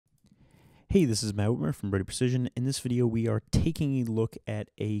Hey, this is Matt Whitmer from Ready Precision. In this video, we are taking a look at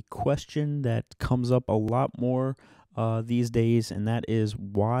a question that comes up a lot more these days, and that is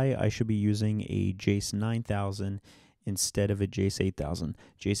why I should be using a JACE-9000 instead of a JACE-8000.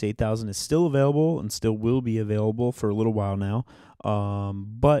 JACE-8000 is still available and still will be available for a little while now,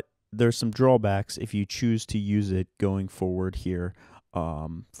 but there's some drawbacks if you choose to use it going forward here.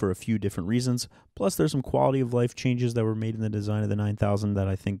 For a few different reasons. Plus, there's some quality of life changes that were made in the design of the 9000 that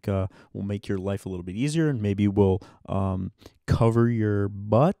I think will make your life a little bit easier and maybe will cover your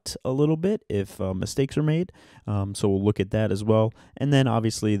butt a little bit if mistakes are made. So we'll look at that as well. And then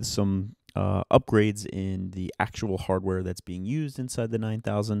obviously some upgrades in the actual hardware that's being used inside the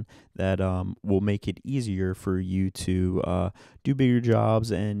 9000 that will make it easier for you to do bigger jobs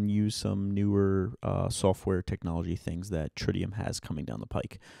and use some newer software technology things that Tritium has coming down the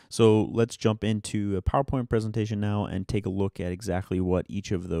pike. So let's jump into a PowerPoint presentation now and take a look at exactly what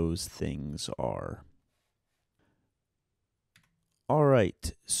each of those things are. All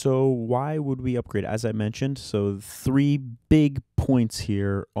right, so why would we upgrade? As I mentioned, so 3 big points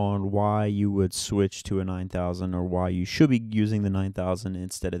here on why you would switch to a 9000 or why you should be using the 9000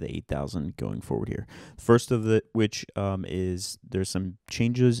 instead of the 8000 going forward here. First of which is there's some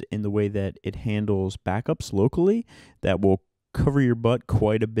changes in the way that it handles backups locally that will cover your butt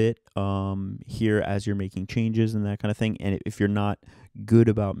quite a bit here as you're making changes and that kind of thing. And if you're not good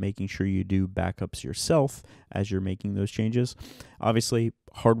about making sure you do backups yourself as you're making those changes, obviously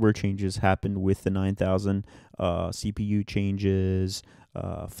hardware changes happen with the 9000, CPU changes,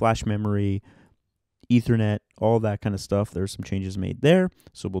 flash memory, Ethernet, all that kind of stuff. There's some changes made there,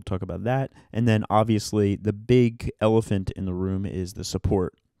 so we'll talk about that. And then obviously the big elephant in the room is the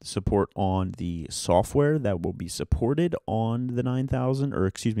support on the software that will be supported on the 9000, or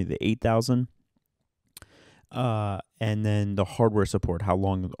excuse me, the 8000. And then the hardware support, how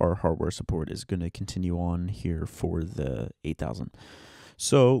long our hardware support is going to continue on here for the 8000.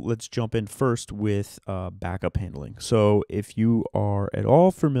 So let's jump in first with backup handling. So if you are at all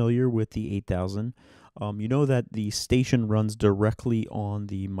familiar with the 8000, you know that the station runs directly on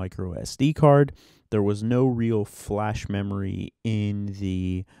the micro SD card. There was no real flash memory in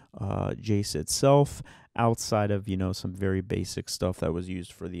the JACE itself, outside of, some very basic stuff that was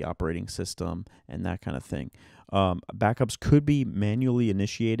used for the operating system and that kind of thing. Backups could be manually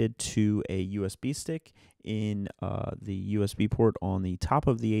initiated to a USB stick in the USB port on the top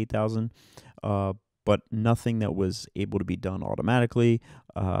of the 8000, but nothing that was able to be done automatically.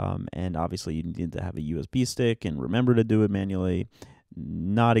 And obviously you need to have a USB stick and remember to do it manually.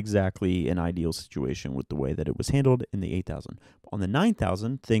 Not exactly an ideal situation with the way that it was handled in the 8000. On the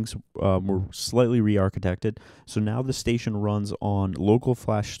 9000, things were slightly re-architected. So now the station runs on local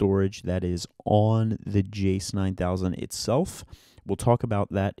flash storage that is on the JACE-9000 itself. We'll talk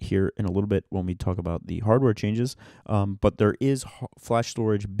about that here in a little bit when we talk about the hardware changes, but there is flash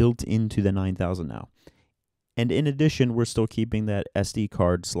storage built into the 9000 now. And in addition, we're still keeping that SD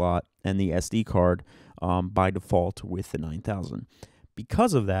card slot and the SD card by default with the 9000.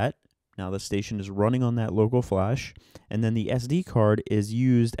 Because of that, now the station is running on that local flash, and then the SD card is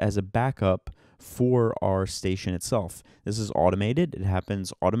used as a backup for our station itself. This is automated. It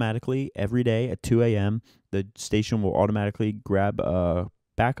happens automatically every day at 2 a.m. The station will automatically grab a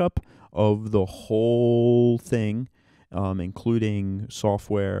backup of the whole thing, including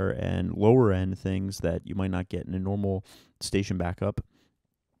software and lower end things that you might not get in a normal station backup.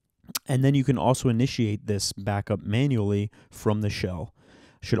 And then you can also initiate this backup manually from the shell.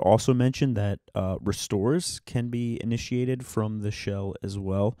 Should also mention that restores can be initiated from the shell as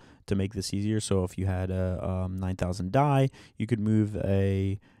well to make this easier. So if you had a 9000 die, you could move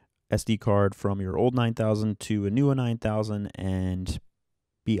a SD card from your old 9000 to a newer 9000 and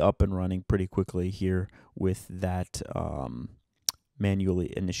be up and running pretty quickly here with that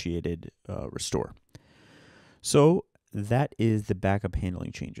manually initiated restore. So that is the backup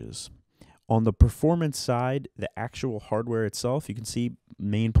handling changes. On the performance side, the actual hardware itself, you can see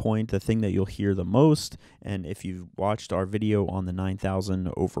main point, the thing that you'll hear the most, and if you've watched our video on the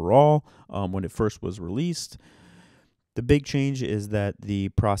 9000 overall, when it first was released, the big change is that the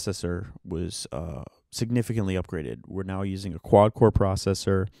processor was significantly upgraded. We're now using a quad-core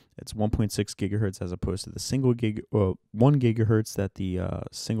processor. It's 1.6 gigahertz as opposed to the 1 gigahertz that the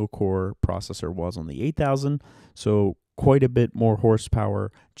single-core processor was on the 8000. So quite a bit more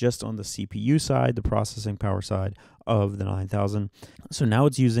horsepower just on the CPU side, the processing power side of the 9000. So now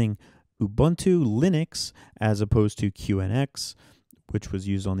it's using Ubuntu Linux as opposed to QNX, which was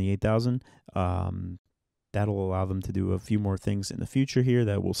used on the 8000. That'll allow them to do a few more things in the future here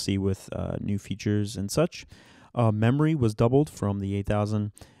that we'll see with new features and such. Memory was doubled from the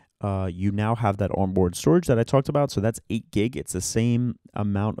 8000. you now have that onboard storage that I talked about. So that's 8 gig. It's the same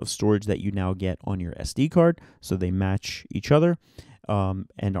amount of storage that you now get on your SD card. So they match each other.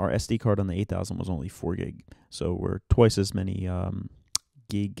 And our SD card on the 8000 was only 4 gig. So we're twice as many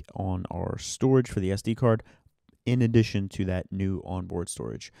gig on our storage for the SD card, in addition to that new onboard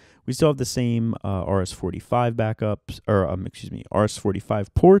storage. We still have the same RS-45 backups, or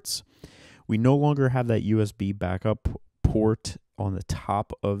RS-45 ports. We no longer have that USB backup port on the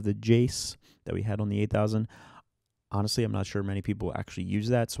top of the JACE that we had on the 8000. Honestly, I'm not sure many people actually use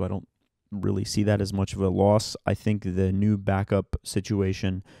that, so I don't really see that as much of a loss. I think the new backup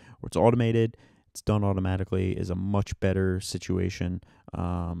situation where it's automated, it's done automatically, is a much better situation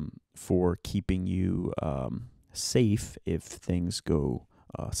for keeping you safe if things go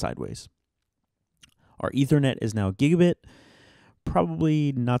sideways. Our Ethernet is now gigabit.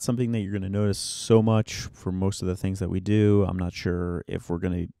 Probably not something that you're going to notice so much for most of the things that we do. I'm not sure if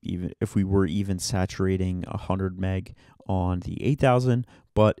we were even saturating 100 meg on the 8000,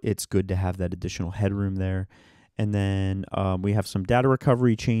 but it's good to have that additional headroom there. And then we have some data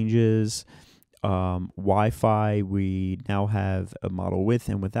recovery changes. Wi-Fi, we now have a model with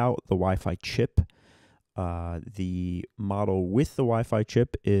and without the Wi-Fi chip. The model with the Wi-Fi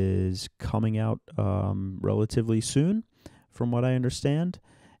chip is coming out relatively soon, from what I understand,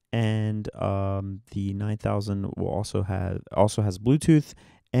 and the 9000 will also has Bluetooth,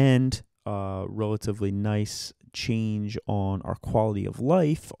 and relatively nice change on our quality of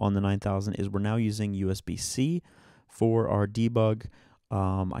life on the 9000 is we're now using USB-C for our debug.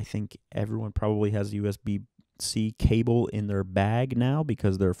 I think everyone probably has USB-C cable in their bag now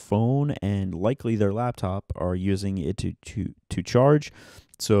because their phone and likely their laptop are using it to charge.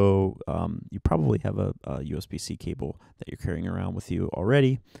 So you probably have a USB-C cable that you're carrying around with you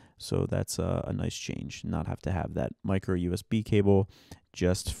already. So that's a nice change. Not have to have that micro USB cable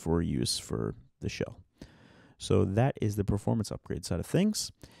just for use for the shell. So that is the performance upgrade side of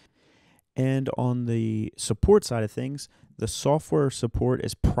things. And on the support side of things, the software support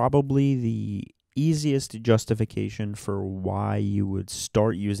is probably the easiest justification for why you would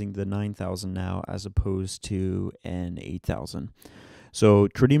start using the 9000 now as opposed to an 8000. So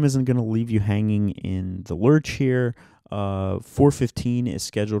Tritium isn't going to leave you hanging in the lurch here. 4.15 is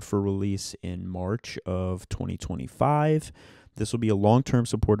scheduled for release in March of 2025. This will be a long-term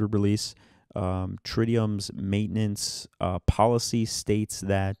supported release. Tritium's maintenance policy states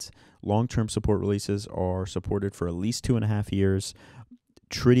that long-term support releases are supported for at least 2.5 years.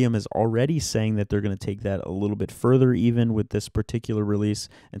 Tritium is already saying that they're going to take that a little bit further even with this particular release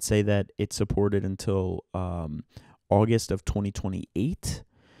and say that it's supported until August of 2028.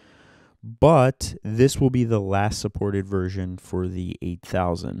 But this will be the last supported version for the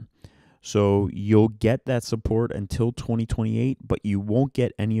 8000. So you'll get that support until 2028, but you won't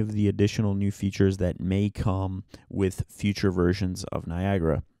get any of the additional new features that may come with future versions of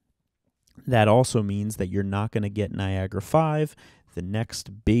Niagara. That also means that you're not going to get Niagara 5, the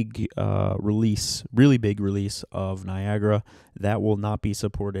next big release, really big release of Niagara. That will not be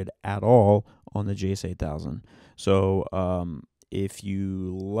supported at all on the JACE-8000. So if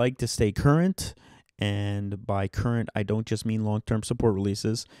you like to stay current, and by current, I don't just mean long-term support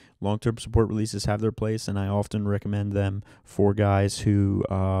releases. Long-term support releases have their place, and I often recommend them for guys who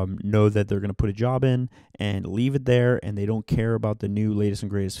know that they're going to put a job in and leave it there, and they don't care about the new latest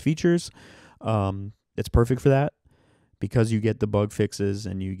and greatest features. It's perfect for that because you get the bug fixes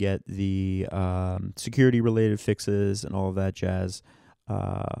and you get the security-related fixes and all of that jazz.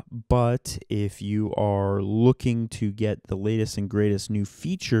 But if you are looking to get the latest and greatest new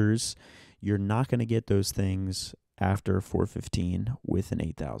features, you're not going to get those things after 4.15 with an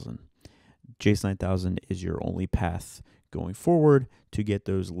 8000. JACE-9000 is your only path going forward to get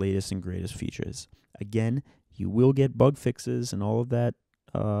those latest and greatest features. Again, you will get bug fixes and all of that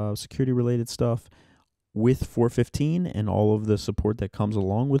security-related stuff with 4.15 and all of the support that comes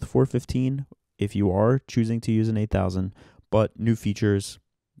along with 4.15 if you are choosing to use an 8000. But new features,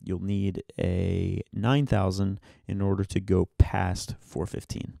 you'll need a 9000 in order to go past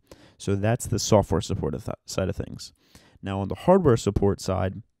 4.15. So that's the software support side of things. Now on the hardware support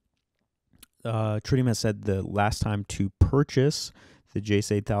side, Tritium has said the last time to purchase the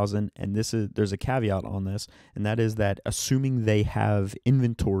JACE-8000, and there's a caveat on this, and that is that assuming they have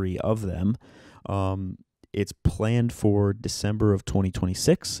inventory of them, it's planned for December of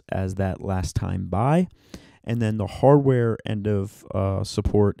 2026 as that last time buy. And then the hardware end of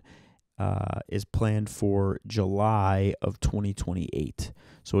support is planned for July of 2028.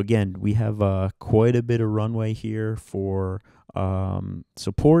 So again, we have quite a bit of runway here for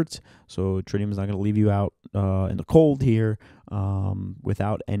support. So Tritium is not going to leave you out in the cold here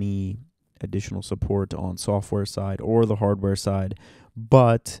without any additional support on software side or the hardware side.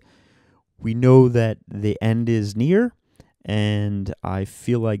 But we know that the end is near, and I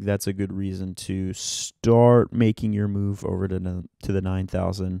feel like that's a good reason to start making your move over to the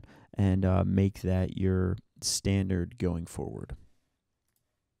 9000 and make that your standard going forward.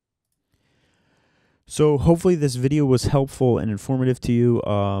 So hopefully this video was helpful and informative to you.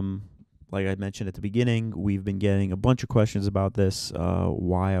 Like I mentioned at the beginning, we've been getting a bunch of questions about this,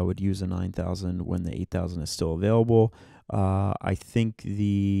 why I would use a 9000 when the 8000 is still available. I think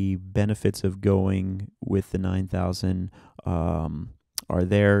the benefits of going with the 9000 are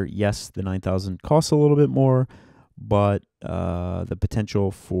there. Yes, the 9000 costs a little bit more, but the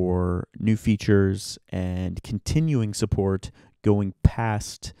potential for new features and continuing support going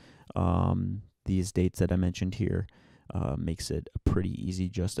past these dates that I mentioned here makes it a pretty easy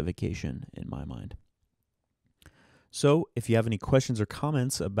justification in my mind. So if you have any questions or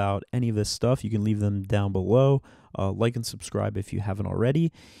comments about any of this stuff, you can leave them down below. Like and subscribe if you haven't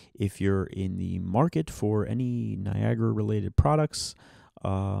already. If you're in the market for any Niagara-related products,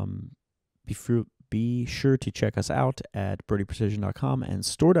 be sure to check us out at birdieprecision.com and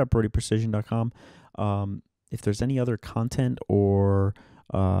store.birdieprecision.com. If there's any other content or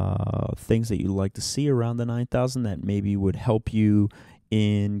things that you'd like to see around the 9000 that maybe would help you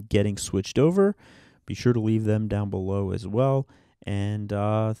in getting switched over, be sure to leave them down below as well. And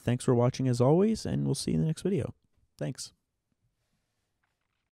thanks for watching as always, and we'll see you in the next video. Thanks.